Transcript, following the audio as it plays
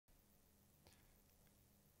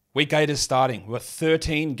Week 8 is starting. We've got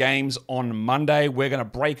 13 games on Monday. We're going to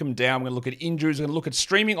break them down. We're going to look at injuries. We're going to look at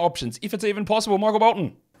streaming options, if it's even possible. Michael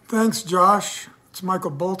Bolton. Thanks, Josh. It's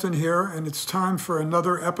Michael Bolton here, and it's time for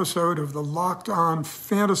another episode of the Locked On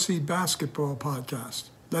Fantasy Basketball Podcast.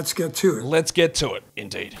 Let's get to it. Let's get to it,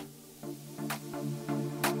 indeed.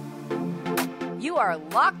 You are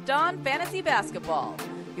Locked On Fantasy Basketball,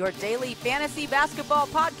 your daily fantasy basketball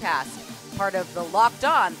podcast, part of the Locked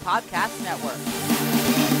On Podcast Network.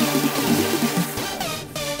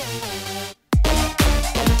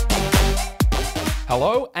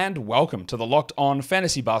 Hello and welcome to the Locked On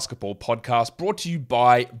Fantasy Basketball Podcast, brought to you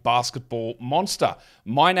by Basketball Monster.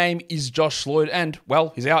 My name is Josh Lloyd, and,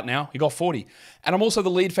 well, he's out now. He got 40. And I'm also the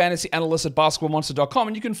lead fantasy analyst at basketballmonster.com,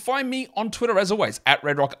 and you can find me on Twitter, as always, at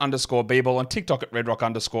redrock_bball, on TikTok at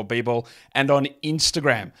redrock_bball, and on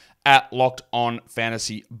Instagram at Locked On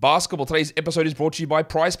Fantasy Basketball. Today's episode is brought to you by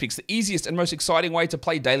PrizePicks, the easiest and most exciting way to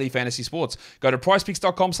play daily fantasy sports. Go to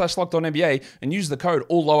prizepicks.com/LockedOnNBA and use the code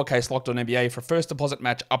all lowercase LockedOnNBA for first deposit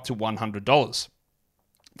match up to $100.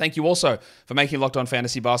 Thank you also for making Locked On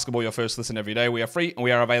Fantasy Basketball your first listen every day. We are free and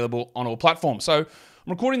we are available on all platforms. So I'm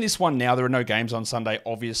recording this one now. There are no games on Sunday,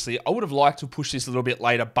 obviously. I would have liked to push this a little bit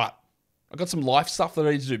later, but I've got some life stuff that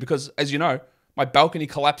I need to do because, as you know, my balcony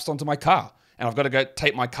collapsed onto my car. And I've got to go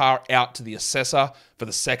take my car out to the assessor for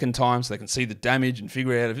the second time so they can see the damage and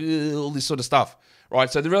figure out all this sort of stuff,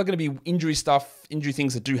 right? So there are going to be injury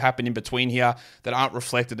things that do happen in between here that aren't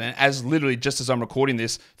reflected. And literally, just as I'm recording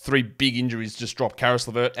this, 3 big injuries just dropped. Karis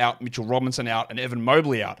LeVert out, Mitchell Robinson out, and Evan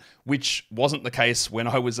Mobley out, which wasn't the case when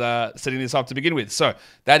I was setting this up to begin with. So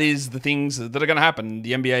that is the things that are going to happen.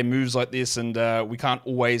 The NBA moves like this, and we can't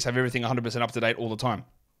always have everything 100% up to date all the time.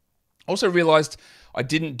 Also realized I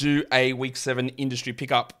didn't do a Week 7 industry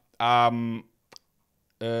pickup recap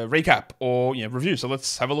or review. So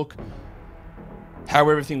let's have a look how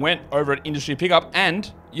everything went over at industry pickup.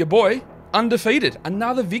 And your boy, undefeated.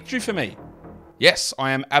 Another victory for me. Yes, I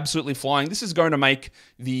am absolutely flying. This is going to make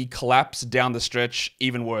the collapse down the stretch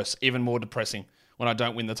even worse, even more depressing when I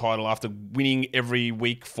don't win the title after winning every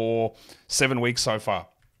week for 7 weeks so far.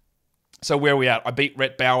 So where are we at? I beat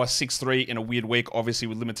Rhett Bauer 6-3 in a weird week, obviously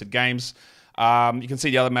with limited games. You can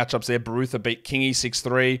see the other matchups there. Barutha beat Kingy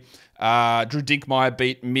 6-3. Drew Dinkmeyer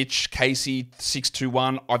beat Mitch Casey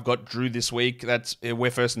 6-2-1. I've got Drew this week.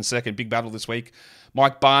 We're first and second. Big battle this week.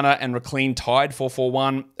 Mike Barner and Racleen tied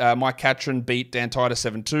 4-4-1. Mike Catron beat Dan Tyder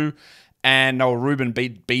 7-2. And Noah Rubin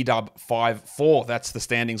beat B-Dub 5-4. That's the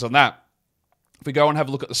standings on that. If we go and have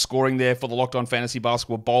a look at the scoring there for the Locked On Fantasy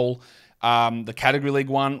Basketball Bowl, the Category League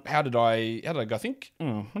one, how did I go? I think,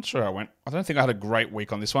 I'm not sure how I went. I don't think I had a great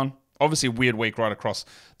week on this one. Obviously, a weird week right across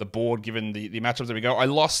the board, given the matchups that we go. I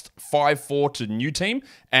lost 5-4 to New Team,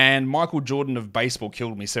 and Michael Jordan of baseball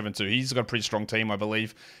killed me 7-2. He's got a pretty strong team, I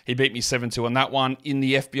believe. He beat me 7-2 on that one. In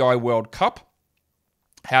the FBI World Cup,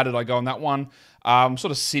 how did I go on that one? Sort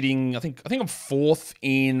of sitting, I think I'm 4th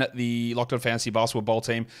in the Locked On Fantasy Basketball Bowl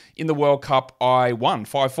team. In the World Cup, I won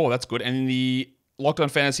 5-4. That's good. And in the Locked On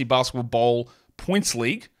Fantasy Basketball Bowl Points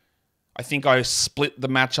League, I think I split the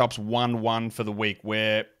matchups 1-1 for the week,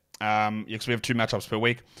 where because we have 2 matchups per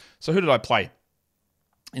week. So who did I play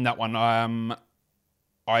in that one?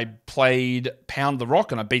 I played Pound the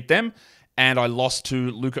Rock, and I beat them. And I lost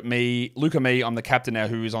to Luka Me. I'm the captain now,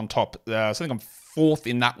 who is on top. So I think I'm 4th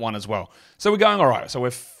in that one as well. So we're going all right. So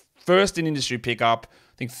we're first in industry pickup.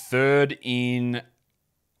 I think 3rd in...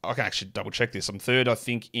 I can actually double check this. I'm 3rd, I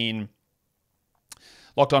think, in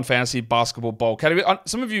Locked On Fantasy Basketball Bowl category.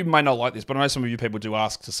 Some of you may not like this, but I know some of you people do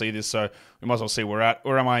ask to see this, so we might as well see where we're at.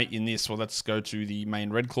 Where am I in this? Well, let's go to the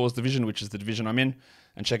main Red Claws division, which is the division I'm in,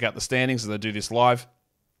 and check out the standings as I do this live.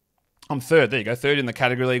 I'm 3rd. There you go. 3rd in the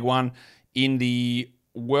Category League one. In the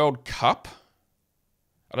World Cup,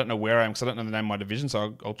 I don't know where I am because I don't know the name of my division,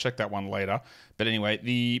 so I'll check that one later. But anyway,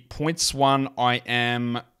 the points one, I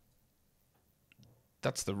am...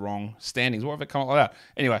 That's the wrong standings. Why have it come up like that?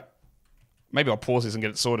 Anyway, maybe I'll pause this and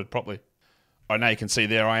get it sorted properly. Oh, now you can see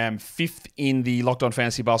there I am 5th in the Locked On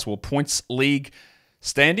Fantasy Basketball Points League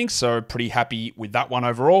standings, so pretty happy with that one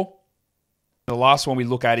overall. The last one we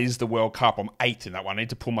look at is the World Cup. I'm 8th in that one. I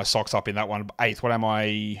need to pull my socks up in that one. 8th. What am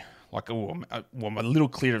I... I'm a little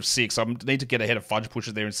clear of 6. I need to get ahead of Fudge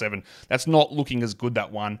Pusher there in 7. That's not looking as good,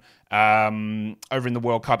 that one. Over in the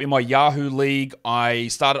World Cup. In my Yahoo League, I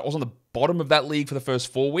was on the bottom of that league for the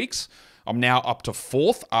first 4 weeks. I'm now up to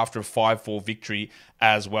 4th after a 5-4 victory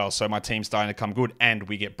as well. So my team's starting to come good, and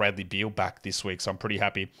we get Bradley Beal back this week. So I'm pretty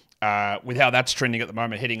happy with how that's trending at the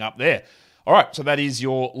moment, heading up there. All right, so that is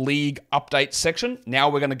your league update section. Now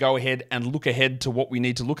we're going to go ahead and look ahead to what we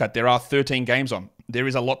need to look at. There are 13 games on. There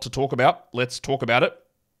is a lot to talk about. Let's talk about it.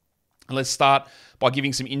 And let's start by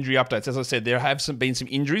giving some injury updates. As I said, there have been some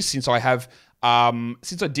injuries since I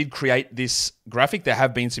did create this graphic. There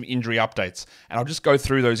have been some injury updates, and I'll just go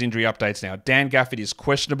through those injury updates now. Dan Gafford is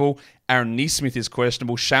questionable. Aaron Neesmith is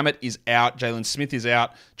questionable. Shamet is out. Jalen Smith is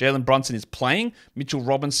out. Jalen Brunson is playing. Mitchell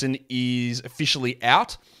Robinson is officially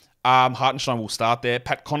out. Hartenstein will start there.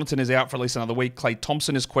 Pat Connaughton is out for at least another week. Klay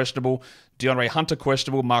Thompson is questionable. DeAndre Hunter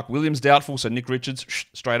questionable. Mark Williams doubtful. So Nick Richards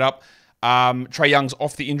straight up. Trae Young's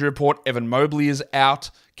off the injury report. Evan Mobley is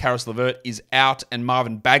out. Karis LeVert is out. And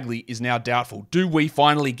Marvin Bagley is now doubtful. Do we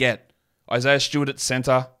finally get Isaiah Stewart at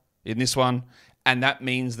center in this one? And that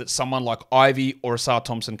means that someone like Ivy or Asar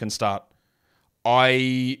Thompson can start.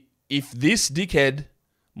 If this dickhead,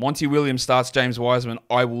 Monty Williams, starts James Wiseman,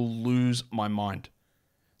 I will lose my mind.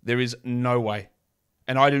 There is no way.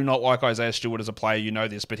 And I do not like Isaiah Stewart as a player, you know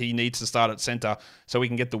this, but he needs to start at center so we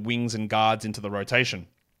can get the wings and guards into the rotation.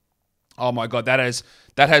 Oh my God, that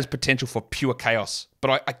has potential for pure chaos.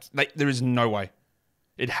 But there is no way.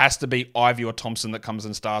 It has to be Ivy or Thompson that comes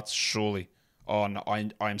and starts, surely. Oh no, I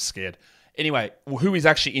am scared. Anyway, who is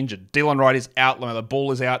actually injured? Delon Wright is out. LaMelo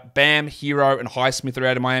Ball is out. Bam, Hero, and Highsmith are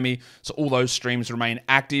out in Miami. So all those streams remain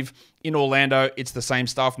active. In Orlando, it's the same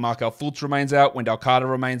stuff. Markelle Fultz remains out. Wendell Carter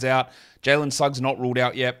remains out. Jalen Suggs not ruled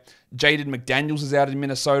out yet. Jaden McDaniels is out in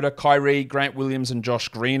Minnesota. Kyrie, Grant Williams, and Josh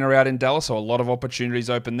Green are out in Dallas. So a lot of opportunities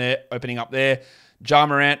opening up there. Ja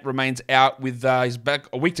Morant remains out with he's back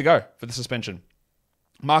a week to go for the suspension.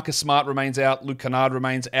 Marcus Smart remains out. Luke Kennard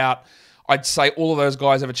remains out. I'd say all of those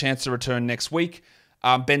guys have a chance to return next week.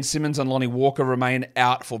 Ben Simmons and Lonnie Walker remain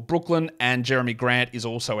out for Brooklyn, and Jeremy Grant is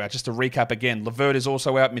also out. Just to recap again, LeVert is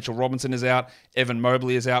also out, Mitchell Robinson is out, Evan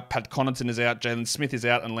Mobley is out, Pat Connaughton is out, Jalen Smith is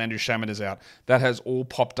out, and Landry Shamet is out. That has all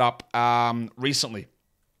popped up recently.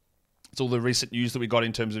 It's all the recent news that we got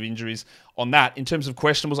in terms of injuries on that. In terms of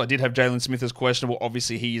questionables, I did have Jalen Smith as questionable.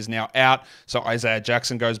 Obviously, he is now out. So Isaiah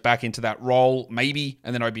Jackson goes back into that role, maybe,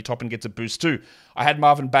 and then Obi Toppin gets a boost too. I had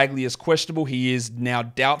Marvin Bagley as questionable. He is now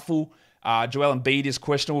doubtful. Joel Embiid is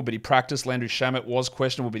questionable, but he practiced. Landry Shamet was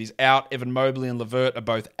questionable, but he's out. Evan Mobley and LeVert are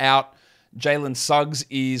both out. Jalen Suggs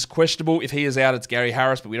is questionable. If he is out, it's Gary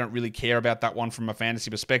Harris, but we don't really care about that one from a fantasy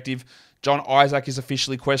perspective. John Isaac is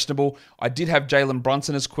officially questionable. I did have Jalen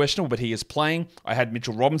Brunson as questionable, but he is playing. I had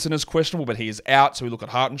Mitchell Robinson as questionable, but he is out, so we look at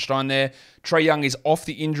Hartenstein there. Trae Young is off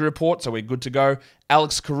the injury report, so we're good to go.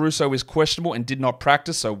 Alex Caruso is questionable and did not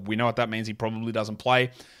practice, so we know what that means. He probably doesn't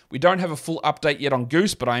play. We don't have a full update yet on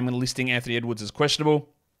Goose, but I am listing Anthony Edwards as questionable.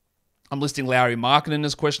 I'm listing Lauri Markkanen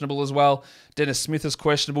as questionable as well. Dennis Smith is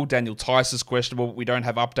questionable. Daniel Tice is questionable. But we don't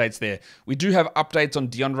have updates there. We do have updates on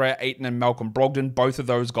DeAndre Ayton and Malcolm Brogdon. Both of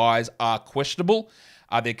those guys are questionable.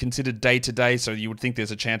 They're considered day-to-day, so you would think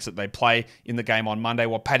there's a chance that they play in the game on Monday.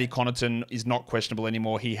 While Paddy Connaughton is not questionable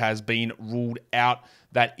anymore. He has been ruled out.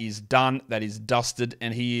 That is done. That is dusted.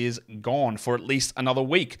 And he is gone for at least another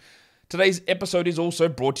week. Today's episode is also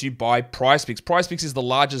brought to you by PrizePicks. PrizePicks is the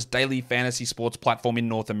largest daily fantasy sports platform in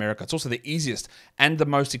North America. It's also the easiest and the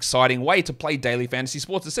most exciting way to play daily fantasy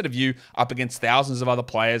sports. Instead of you up against thousands of other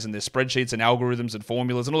players and their spreadsheets and algorithms and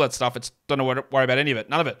formulas and all that stuff, don't know what to worry about any of it.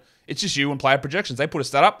 None of it. It's just you and player projections. They put a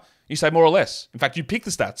stat up. You say more or less. In fact, you pick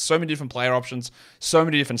the stats. So many different player options, so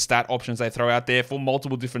many different stat options they throw out there for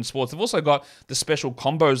multiple different sports. They've also got the special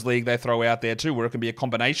combos league they throw out there too, where it can be a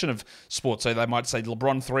combination of sports. So they might say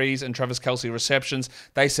LeBron threes and Travis Kelce receptions.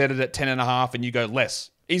 They set it at 10.5 and you go less.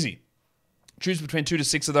 Easy. Choose between 2 to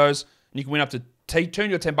 6 of those and you can win up to turn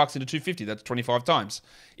your $10 into $250. That's 25 times.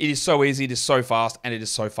 It is so easy, it is so fast, and it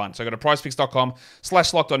is so fun. So go to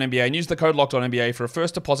prizepicks.com/LockedOnNBA and use the code LockedOnNBA for a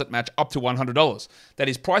first deposit match up to $100. That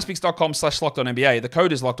is prizepicks.com/LockedOnNBA. The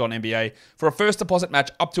code is LockedOnNBA for a first deposit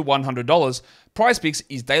match up to $100. PrizePicks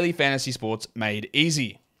is daily fantasy sports made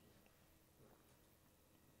easy.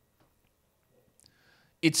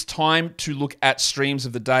 It's time to look at streams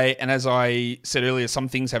of the day, and as I said earlier, some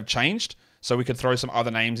things have changed. So we could throw some other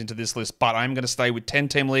names into this list, but I'm going to stay with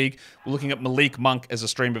 10-team league. We're looking at Malik Monk as a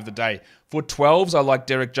stream of the day. For 12s, I like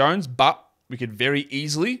Derrick Jones, but we could very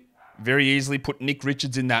easily put Nick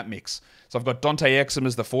Richards in that mix. So I've got Dante Exum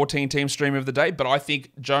as the 14-team stream of the day, but I think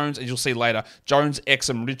Jones, as you'll see later, Jones,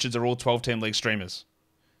 Exum, Richards are all 12-team league streamers.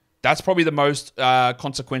 That's probably the most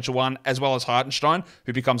consequential one, as well as Hartenstein,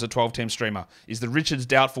 who becomes a 12-team streamer. Is the Richards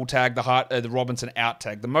doubtful tag, the Robinson out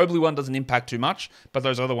tag. The Mobley one doesn't impact too much, but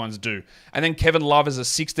those other ones do. And then Kevin Love is a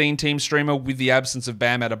 16-team streamer with the absence of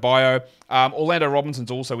Bam Adebayo. Orlando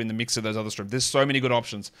Robinson's also in the mix of those other streams. There's so many good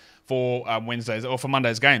options for Wednesdays or for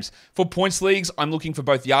Monday's games. For points leagues, I'm looking for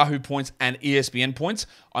both Yahoo points and ESPN points.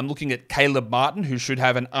 I'm looking at Caleb Martin, who should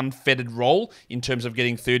have an unfettered role in terms of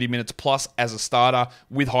getting 30 minutes plus as a starter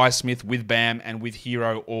with high Smith, with Bam, and with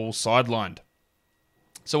Hero all sidelined.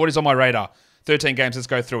 So what is on my radar? 13 games, let's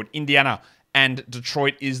go through it. Indiana and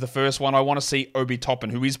Detroit is the first one. I want to see Obi Toppin,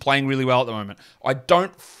 who is playing really well at the moment. I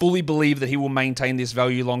don't fully believe that he will maintain this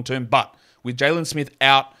value long term, but with Jalen Smith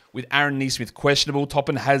out, with Aaron Nesmith questionable,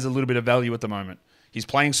 Toppin has a little bit of value at the moment. He's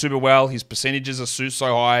playing super well. His percentages are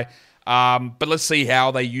so high. But let's see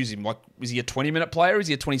how they use him. Like, is he a 20-minute player? Or is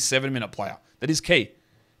he a 27-minute player? That is key.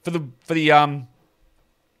 For the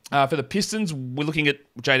Pistons, we're looking at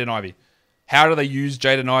Jaden Ivey. How do they use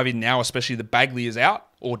Jaden Ivey now, especially the Bagley is out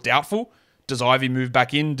or doubtful? Does Ivey move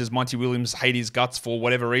back in? Does Monty Williams hate his guts for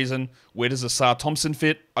whatever reason? Where does Asar Thompson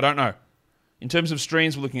fit? I don't know. In terms of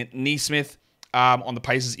streams, we're looking at Nesmith on the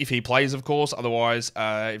Pacers if he plays, of course. Otherwise,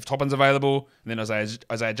 if Toppin's available, and then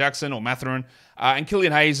Isaiah Jackson or Mathurin. And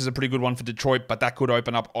Killian Hayes is a pretty good one for Detroit, but that could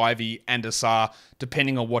open up Ivey and Asar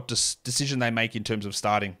depending on what decision they make in terms of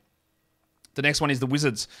starting. The next one is the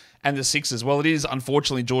Wizards and the Sixers. Well, it is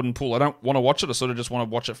unfortunately Jordan Poole. I don't want to watch it. I sort of just want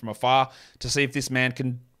to watch it from afar to see if this man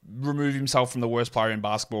can remove himself from the worst player in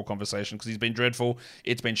basketball conversation, because he's been dreadful.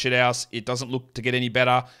 It's been shithouse. It doesn't look to get any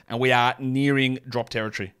better, and we are nearing drop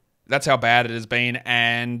territory. That's how bad it has been,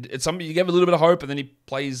 and it's something you give a little bit of hope, and then he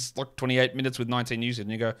plays like 28 minutes with 19 usage,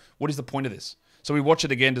 and you go, what is the point of this? So we watch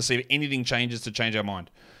it again to see if anything changes to change our mind.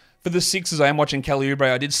 For the Sixers, I am watching Kelly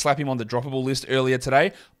Oubre. I did slap him on the droppable list earlier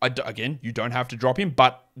today. Again, you don't have to drop him,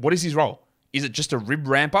 but what is his role? Is it just a rib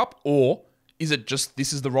ramp up, or is it just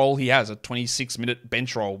this is the role he has, a 26-minute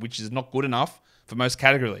bench role, which is not good enough for most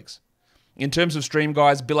category leagues? In terms of stream,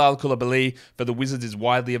 guys, Bilal Coulibaly for the Wizards is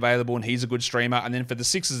widely available, and he's a good streamer. And then for the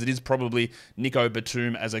Sixers, it is probably Nico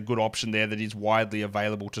Batum as a good option there that is widely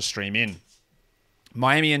available to stream in.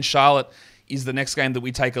 Miami and Charlotte is the next game that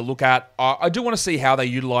we take a look at. I do want to see how they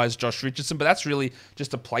utilize Josh Richardson, but that's really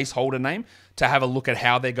just a placeholder name to have a look at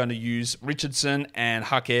how they're going to use Richardson and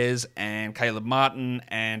Jaquez and Caleb Martin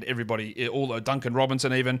and everybody, all Duncan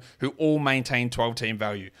Robinson even, who all maintain 12-team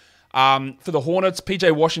value. For the Hornets,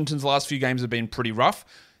 PJ Washington's last few games have been pretty rough.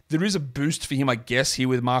 There is a boost for him, I guess, here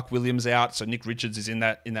with Mark Williams out, so Nick Richards is in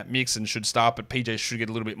that mix and should start, but PJ should get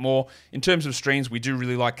a little bit more. In terms of streams, we do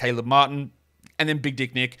really like Caleb Martin. And then Big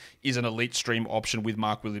Dick Nick is an elite stream option with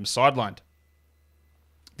Mark Williams sidelined.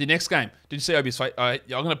 The next game, did you see Obi's face? I'm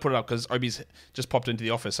going to put it up because Obi's just popped into the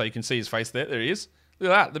office so you can see his face there. There he is. Look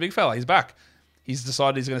at that, the big fella. He's back. He's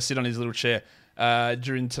decided he's going to sit on his little chair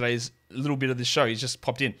during today's little bit of this show. He's just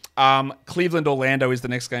popped in. Cleveland-Orlando is the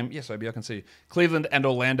next game. Yes, Obi, I can see you. Cleveland and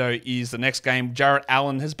Orlando is the next game. Jarrett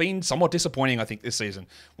Allen has been somewhat disappointing, I think, this season.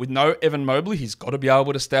 With no Evan Mobley, he's got to be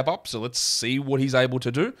able to step up, so let's see what he's able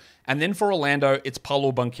to do. And then for Orlando, it's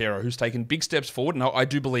Paolo Banchero, who's taken big steps forward. No, I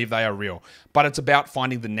do believe they are real. But it's about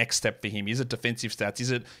finding the next step for him. Is it defensive stats?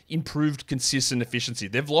 Is it improved consistent efficiency?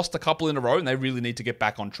 They've lost a couple in a row, and they really need to get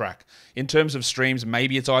back on track. In terms of streams,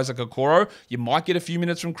 maybe it's Isaac Okoro. You might get a few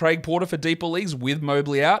minutes from Craig Porter for deeper leagues with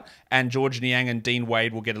Mobley out, and George Niang and Dean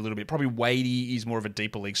Wade will get a little bit. Probably Wadey is more of a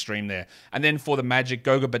deeper league stream there. And then for the Magic,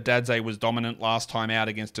 Goga Badadze was dominant last time out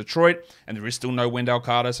against Detroit, and there is still no Wendell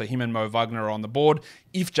Carter, so him and Mo Wagner are on the board.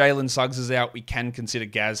 If Jalen Suggs is out, we can consider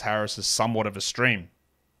Gaz Harris as somewhat of a stream.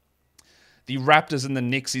 The Raptors and the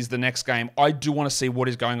Knicks is the next game. I do want to see what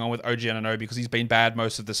is going on with OG Anunoby because he's been bad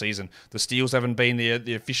most of the season. The steals haven't been there,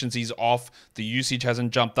 the efficiency's off, the usage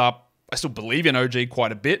hasn't jumped up. I still believe in OG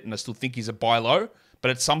quite a bit, and I still think he's a buy low,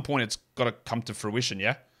 but at some point it's got to come to fruition,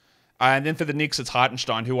 yeah? And then for the Knicks, it's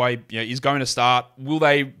Hartenstein, who is going to start. Will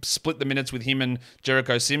they split the minutes with him and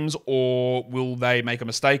Jericho Sims, or will they make a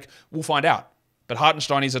mistake? We'll find out. But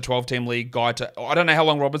Hartenstein is a 12-team league guy I don't know how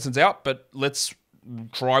long Robinson's out, but let's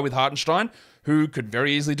try with Hartenstein, who could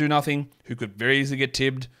very easily do nothing, who could very easily get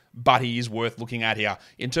tibbed, but he is worth looking at here.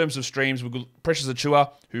 In terms of streams, we've got Precious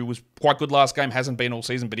Achiuwa, who was quite good last game, hasn't been all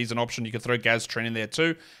season, but he's an option. You could throw Gaz Trent in there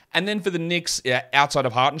too. And then for the Knicks, outside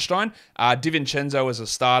of Hartenstein, DiVincenzo as a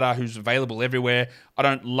starter who's available everywhere. I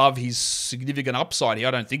don't love his significant upside here.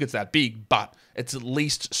 I don't think it's that big, but it's at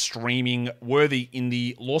least streaming worthy in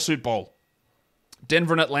the Lawsuit Bowl.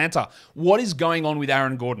 Denver and Atlanta. What is going on with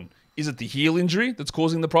Aaron Gordon? Is it the heel injury that's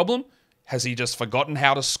causing the problem? Has he just forgotten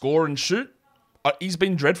how to score and shoot? He's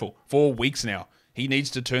been dreadful for weeks now. He needs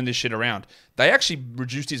to turn this shit around. They actually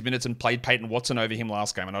reduced his minutes and played Peyton Watson over him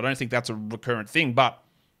last game, and I don't think that's a recurrent thing, but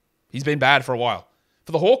he's been bad for a while.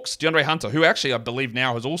 For the Hawks, DeAndre Hunter, who actually I believe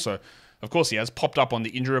now has also, of course he has, popped up on the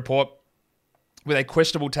injury report with a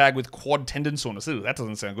questionable tag with quad tendon soreness. Ooh, that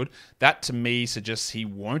doesn't sound good. That to me suggests he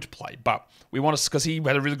won't play, but we want to, because he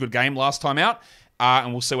had a really good game last time out,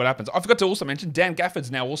 and we'll see what happens. I forgot to also mention, Dan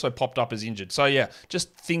Gafford's now also popped up as injured. So yeah,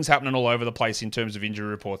 just things happening all over the place in terms of injury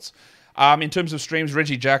reports. In terms of streams,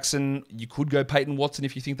 Reggie Jackson, you could go Peyton Watson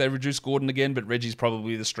if you think they reduce Gordon again, but Reggie's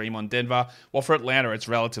probably the stream on Denver. While for Atlanta, it's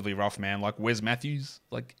relatively rough, man. Like Wes Matthews,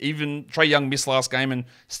 like even Trae Young missed last game and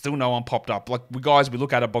still no one popped up. Like we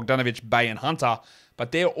look at it, Bogdanovic, Bay, and Hunter,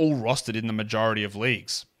 but they're all rostered in the majority of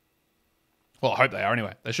leagues. Well, I hope they are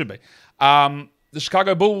anyway. They should be. The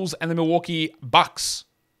Chicago Bulls and the Milwaukee Bucks.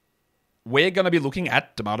 We're going to be looking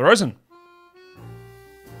at DeMar DeRozan.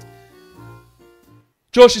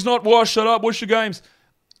 Josh, he's not washed. Shut up. Watch your games.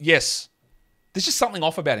 Yes. There's just something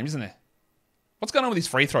off about him, isn't there? What's going on with his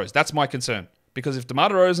free throws? That's my concern. Because if DeMar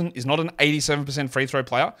DeRozan is not an 87% free throw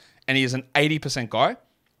player and he is an 80% guy,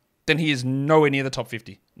 then he is nowhere near the top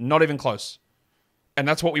 50. Not even close. And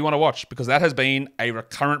that's what we want to watch because that has been a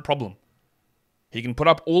recurrent problem. He can put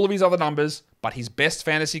up all of his other numbers, but his best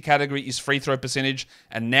fantasy category is free throw percentage,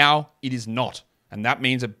 and now it is not. And that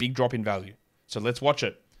means a big drop in value. So let's watch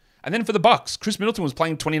it. And then for the Bucks, Chris Middleton was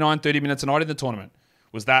playing 29, 30 minutes a night in the tournament.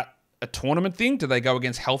 Was that a tournament thing? Do they go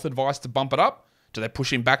against health advice to bump it up? Do they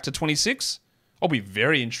push him back to 26? I'll be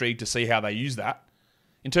very intrigued to see how they use that.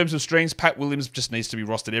 In terms of streams, Pat Williams just needs to be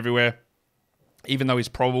rostered everywhere. Even though he's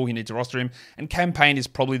probable, he needs to roster him. And Campaign is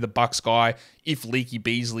probably the Bucks guy if Leaky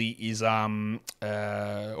Beasley is already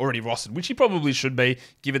rostered, which he probably should be,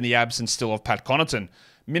 given the absence still of Pat Connaughton.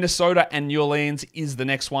 Minnesota and New Orleans is the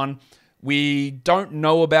next one. We don't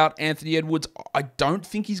know about Anthony Edwards. I don't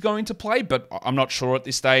think he's going to play, but I'm not sure at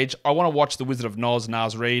this stage. I want to watch the Wizard of Oz,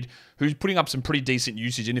 Naz Reid, who's putting up some pretty decent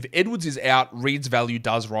usage. And if Edwards is out, Reid's value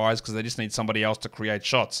does rise because they just need somebody else to create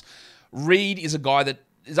shots. Reid is a guy that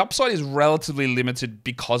his upside is relatively limited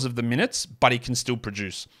because of the minutes, but he can still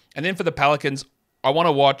produce. And then for the Pelicans, I want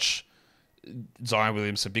to watch Zion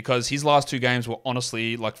Williamson because his last two games were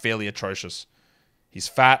honestly like fairly atrocious. He's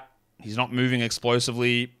fat. He's not moving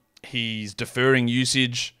explosively. He's deferring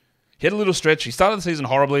usage. He had a little stretch. He started the season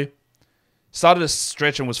horribly. Started a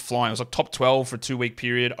stretch and was flying. It was like top 12 for a 2-week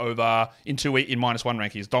period in -1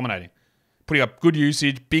 rank. He was dominating. Putting up good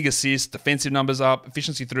usage, big assists, defensive numbers up,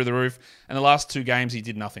 efficiency through the roof. And the last two games, he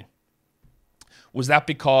did nothing. Was that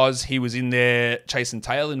because he was in there chasing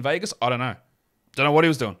tail in Vegas? I don't know. Don't know what he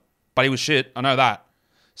was doing. But he was shit. I know that.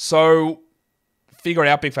 So, figure it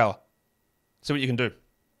out, big fella. See what you can do.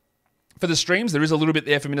 For the streams, there is a little bit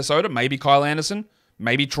there for Minnesota. Maybe Kyle Anderson.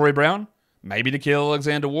 Maybe Troy Brown. Maybe Nickeil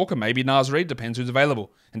Alexander-Walker. Maybe Naz Reid. Depends who's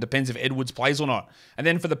available. And depends if Edwards plays or not. And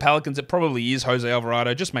then for the Pelicans, it probably is Jose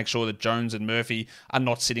Alvarado. Just make sure that Jones and Murphy are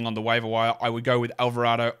not sitting on the waiver wire. I would go with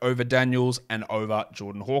Alvarado over Daniels and over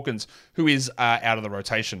Jordan Hawkins, who is out of the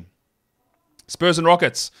rotation. Spurs and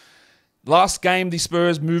Rockets. Last game, the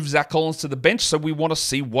Spurs moved Zach Collins to the bench, so we want to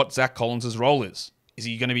see what Zach Collins' role is. Is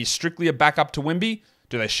he going to be strictly a backup to Wemby?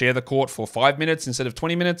 Do they share the court for 5 minutes instead of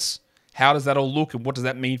 20 minutes? How does that all look and what does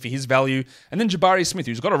that mean for his value? And then Jabari Smith,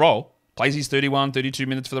 who's got a role, plays his 31, 32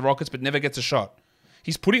 minutes for the Rockets, but never gets a shot.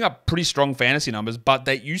 He's putting up pretty strong fantasy numbers, but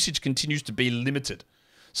that usage continues to be limited.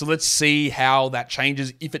 So let's see how that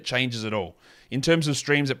changes, if it changes at all. In terms of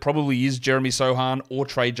streams, it probably is Jeremy Sohan or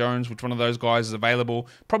Trey Jones, which one of those guys is available.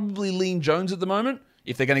 Probably lean Jones at the moment,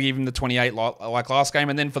 if they're going to give him the 28 like last game.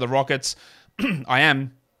 And then for the Rockets, I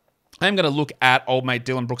am going to look at old mate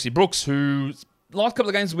Dylan Brooksy Brooks, who the last couple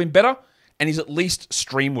of games have been better, and he's at least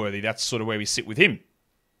stream-worthy. That's sort of where we sit with him.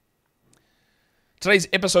 Today's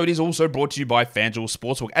episode is also brought to you by FanDuel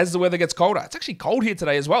Sportsbook. As the weather gets colder, it's actually cold here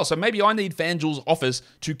today as well, so maybe I need FanDuel's offers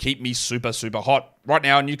to keep me super, super hot. Right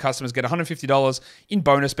now, new customers get $150 in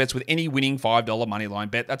bonus bets with any winning $5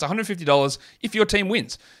 moneyline bet. That's $150 if your team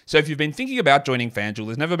wins. So if you've been thinking about joining FanDuel,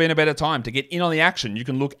 there's never been a better time to get in on the action. You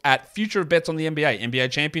can look at future bets on the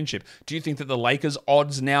NBA Championship. Do you think that the Lakers'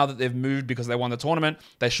 odds now that they've moved because they won the tournament,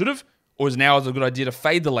 they should have? Or is now a good idea to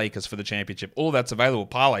fade the Lakers for the championship? All that's available.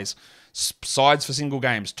 Parlays, sides for single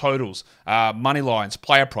games, totals, money lines,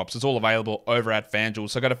 player props. It's all available over at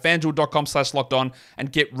FanDuel. So go to FanDuel.com/lockedon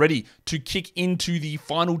and get ready to kick into the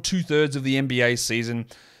final 2/3 of the NBA season.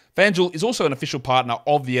 FanDuel is also an official partner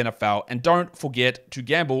of the NFL. And don't forget to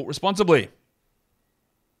gamble responsibly.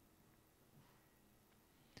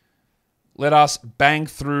 Let us bang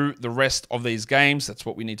through the rest of these games. That's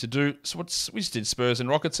what we need to do. So we just did Spurs and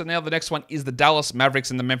Rockets. And now the next one is the Dallas Mavericks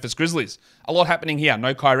and the Memphis Grizzlies. A lot happening here.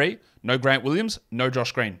 No Kyrie, no Grant Williams, no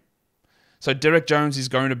Josh Green. So Derrick Jones is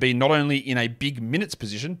going to be not only in a big minutes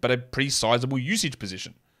position, but a pretty sizable usage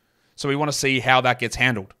position. So we want to see how that gets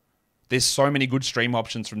handled. There's so many good stream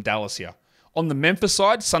options from Dallas here. On the Memphis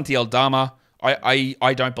side, Santi Aldama,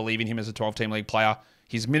 I don't believe in him as a 12-team league player.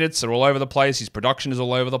 His minutes are all over the place. His production is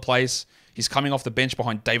all over the place. He's coming off the bench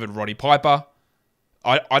behind David Roddy Piper.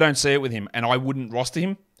 I don't see it with him, and I wouldn't roster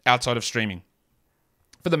him outside of streaming.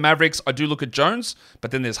 For the Mavericks, I do look at Jones,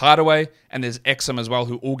 but then there's Hardaway and there's Exum as well,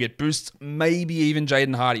 who all get boosts. Maybe even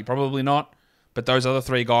Jaden Hardy, probably not. But those other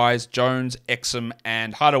three guys, Jones, Exum,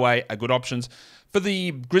 and Hardaway, are good options. For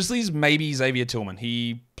the Grizzlies, maybe Xavier Tillman.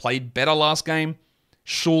 He played better last game.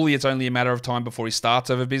 Surely it's only a matter of time before he starts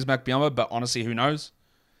over Bismack Biyombo, but honestly, who knows?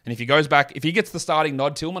 And if he goes back, if he gets the starting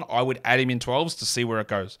nod, Tillman, I would add him in 12s to see where it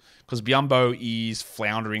goes. Because Biyombo is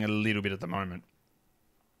floundering a little bit at the moment.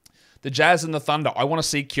 The Jazz and the Thunder, I want to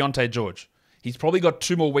see Keontae George. He's probably got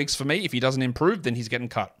 2 more weeks for me. If he doesn't improve, then he's getting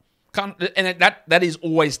cut. And that is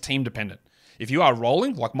always team dependent. If you are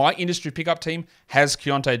rolling, like my industry pickup team has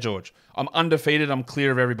Keontae George. I'm undefeated. I'm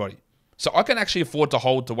clear of everybody. So I can actually afford to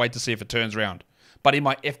hold to wait to see if it turns around. But in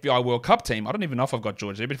my FBI World Cup team, I don't even know if I've got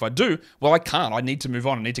George there. But if I do, well, I can't. I need to move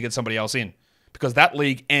on. I need to get somebody else in. Because that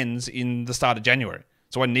league ends in the start of January.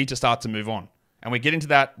 So I need to start to move on. And we're getting to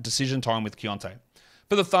that decision time with Keontae.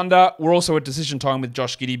 For the Thunder, we're also at decision time with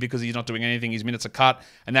Josh Giddey because he's not doing anything. His minutes are cut,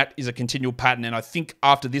 and that is a continual pattern. And I think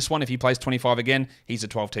after this one, if he plays 25 again, he's a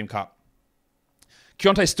 12-team cut.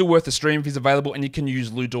 Keontae's still worth the stream if he's available, and you can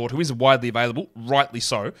use Lou Dort, who is widely available, rightly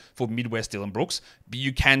so, for Midwest Dillon Brooks. But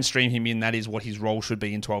you can stream him in. That is what his role should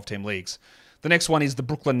be in 12-team leagues. The next one is the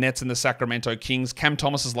Brooklyn Nets and the Sacramento Kings. Cam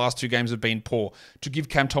Thomas's last 2 games have been poor. To give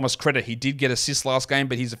Cam Thomas credit, he did get assists last game,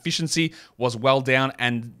 but his efficiency was well down,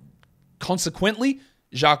 and consequently,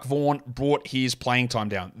 Jacques Vaughn brought his playing time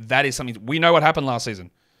down. That is something... We know what happened last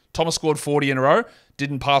season. Thomas scored 40 in a row,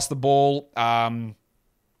 didn't pass the ball,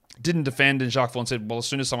 didn't defend, and Jacques Vaughn said, well, as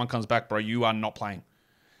soon as someone comes back, bro, you are not playing.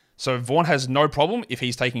 So Vaughn has no problem if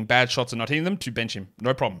he's taking bad shots and not hitting them to bench him.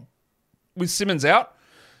 No problem. With Simmons out,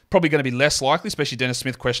 probably going to be less likely, especially Dennis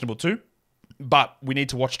Smith questionable too. But we need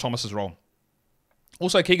to watch Thomas's role.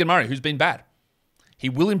 Also, Keegan Murray, who's been bad. He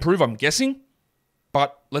will improve, I'm guessing.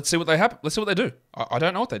 But let's see what they happen. Let's see what they do. I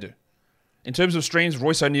don't know what they do. In terms of streams,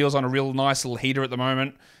 Royce O'Neal's on a real nice little heater at the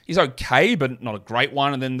moment. He's okay, but not a great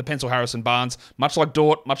one. And then the Pencil Harrison Barnes, much like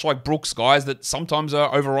Dort, much like Brooks, guys that sometimes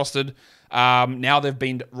are over-rostered. Now they've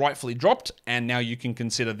been rightfully dropped, and now you can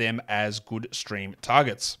consider them as good stream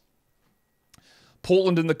targets.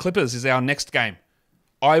 Portland and the Clippers is our next game.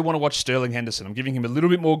 I want to watch Sterling Henderson. I'm giving him a little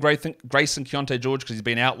bit more grace than Keontae George because he's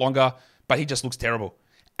been out longer, but he just looks terrible.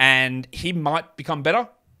 And he might become better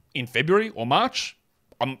in February or March.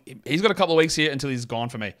 He's got a couple of weeks here until he's gone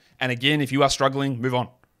for me. And again, if you are struggling, move on.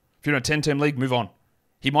 If you're in a 10-team league, move on.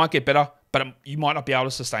 He might get better, but you might not be able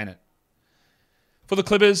to sustain it. For the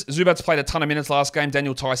Clippers, Zubats played a ton of minutes last game.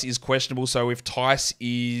 Daniel Tice is questionable, so if Tice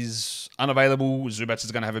is unavailable, Zubats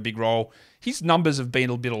is going to have a big role. His numbers have been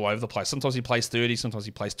a bit all over the place. Sometimes he plays 30, sometimes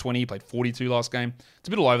he plays 20. He played 42 last game. It's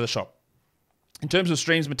a bit all over the shop. In terms of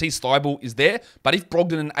streams, Matisse Thybulle is there, but if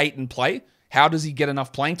Brogdon and Ayton play, how does he get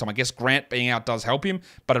enough playing time? I guess Grant being out does help him,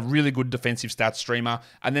 but a really good defensive stats streamer.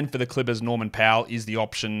 And then for the Clippers, Norman Powell is the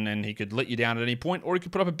option, and he could let you down at any point, or he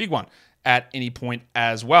could put up a big one at any point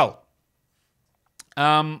as well.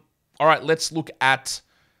 All right, let's look at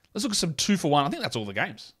some 2-for-1. I think that's all the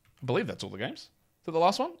games. I believe that's all the games. Is that the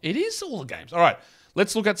last one? It is all the games. All right,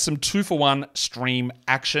 let's look at some 2-for-1 stream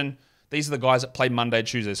action. These are the guys that play Monday,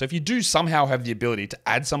 Tuesday. So if you do somehow have the ability to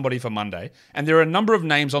add somebody for Monday, and there are a number of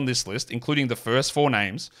names on this list, including the first 4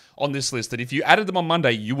 names on this list, that if you added them on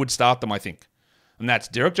Monday, you would start them, I think. And that's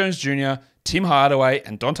Derrick Jones Jr., Tim Hardaway,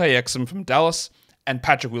 and Dante Exum from Dallas, and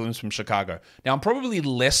Patrick Williams from Chicago. Now, I'm probably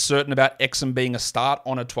less certain about Exum being a start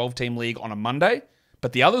on a 12-team league on a Monday,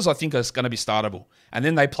 but the others I think are going to be startable. And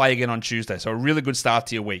then they play again on Tuesday, so a really good start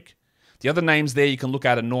to your week. The other names there you can look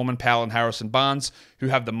at are Norman Powell and Harrison Barnes, who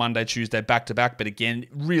have the Monday, Tuesday back-to-back. But again,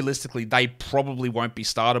 realistically, they probably won't be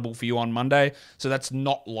startable for you on Monday. So that's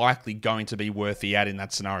not likely going to be worth the add in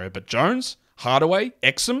that scenario. But Jones, Hardaway,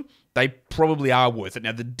 Exum, they probably are worth it.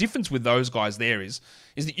 Now, the difference with those guys there is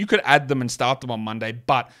that you could add them and start them on Monday,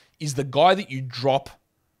 but is the guy that you drop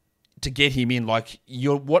to get him in, like,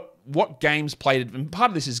 what games played, and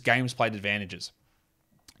part of this is games played advantages.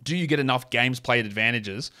 Do you get enough games played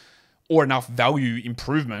advantages or enough value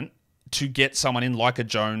improvement to get someone in like a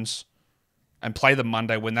Jones and play them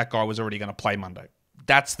Monday when that guy was already going to play Monday?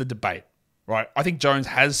 That's the debate, right? I think Jones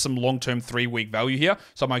has some long-term 3-week value here,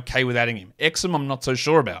 so I'm okay with adding him. Exum, I'm not so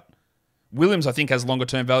sure about. Williams, I think, has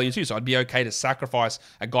longer-term value too, so I'd be okay to sacrifice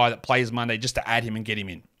a guy that plays Monday just to add him and get him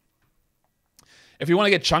in. If you want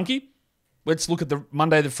to get chunky, let's look at the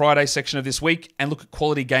Monday, the Friday section of this week and look at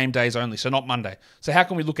quality game days only, so not Monday. So how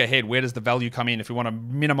can we look ahead? Where does the value come in if we want to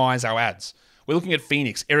minimize our ads? We're looking at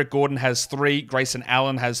Phoenix. Eric Gordon has 3. Grayson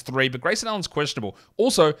Allen has 3, but Grayson Allen's questionable.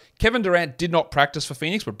 Also, Kevin Durant did not practice for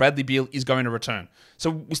Phoenix, but Bradley Beal is going to return.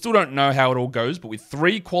 So we still don't know how it all goes, but with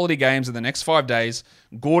 3 quality games in the next 5 days,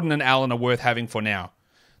 Gordon and Allen are worth having for now.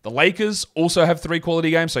 The Lakers also have 3 quality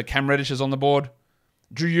games, so Cam Reddish is on the board.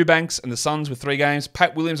 Drew Eubanks and the Suns with 3 games.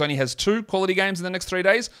 Pat Williams only has 2 quality games in the next 3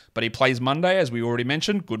 days, but he plays Monday, as we already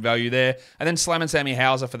mentioned. Good value there. And then Slam and Sammy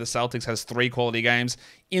Hauser for the Celtics has 3 quality games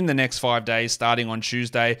in the next 5 days, starting on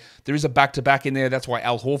Tuesday. There is a back-to-back in there. That's why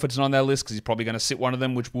Al Horford's on their list, because he's probably going to sit one of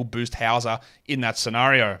them, which will boost Hauser in that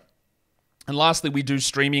scenario. And lastly, we do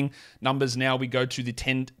streaming numbers now. We go to the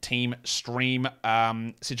 10-team stream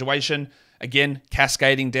situation. Again,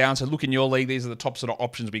 cascading down. So look in your league. These are the top sort of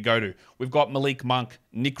options we go to. We've got Malik Monk,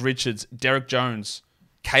 Nick Richards, Derrick Jones,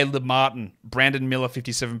 Caleb Martin, Brandon Miller,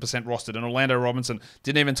 57% rostered, and Orlando Robinson.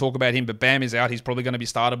 Didn't even talk about him, but Bam is out. He's probably going to be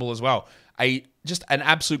startable as well. Just an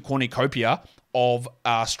absolute cornucopia of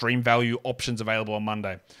stream value options available on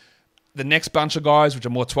Monday. The next bunch of guys, which are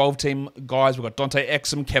more 12-team guys, we've got Dante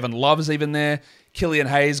Exum, Kevin Love is even there, Killian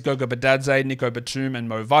Hayes, Gogo Badadze, Nico Batum, and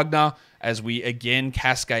Mo Wagner. As we again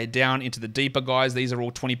cascade down into the deeper guys, these are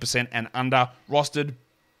all 20% and under rostered.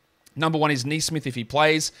 Number 1 is Neesmith if he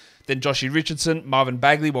plays. Then Joshie Richardson, Marvin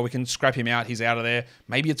Bagley. Well, we can scrap him out. He's out of there.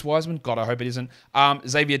 Maybe it's Wiseman. God, I hope it isn't.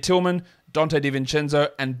 Xavier Tillman, Dante DiVincenzo,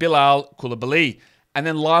 and Bilal Coulibaly. And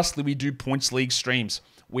then lastly, we do points league streams.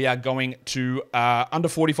 We are going to under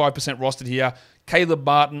 45% rostered here. Caleb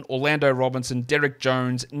Martin, Orlando Robinson, Derrick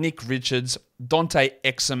Jones, Nick Richards, Dante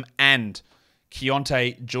Exum, and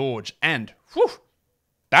Keontae George. And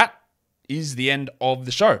that is the end of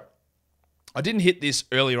the show. I didn't hit this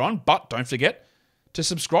earlier on, but don't forget to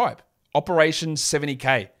subscribe. Operation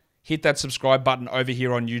 70K. Hit that subscribe button over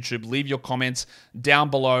here on YouTube. Leave your comments down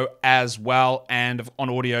below as well. And on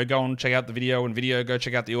audio, go and check out the video. And video, go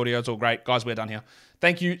check out the audio. It's all great. Guys, we're done here.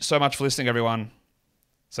 Thank you so much for listening, everyone.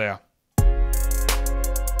 See ya.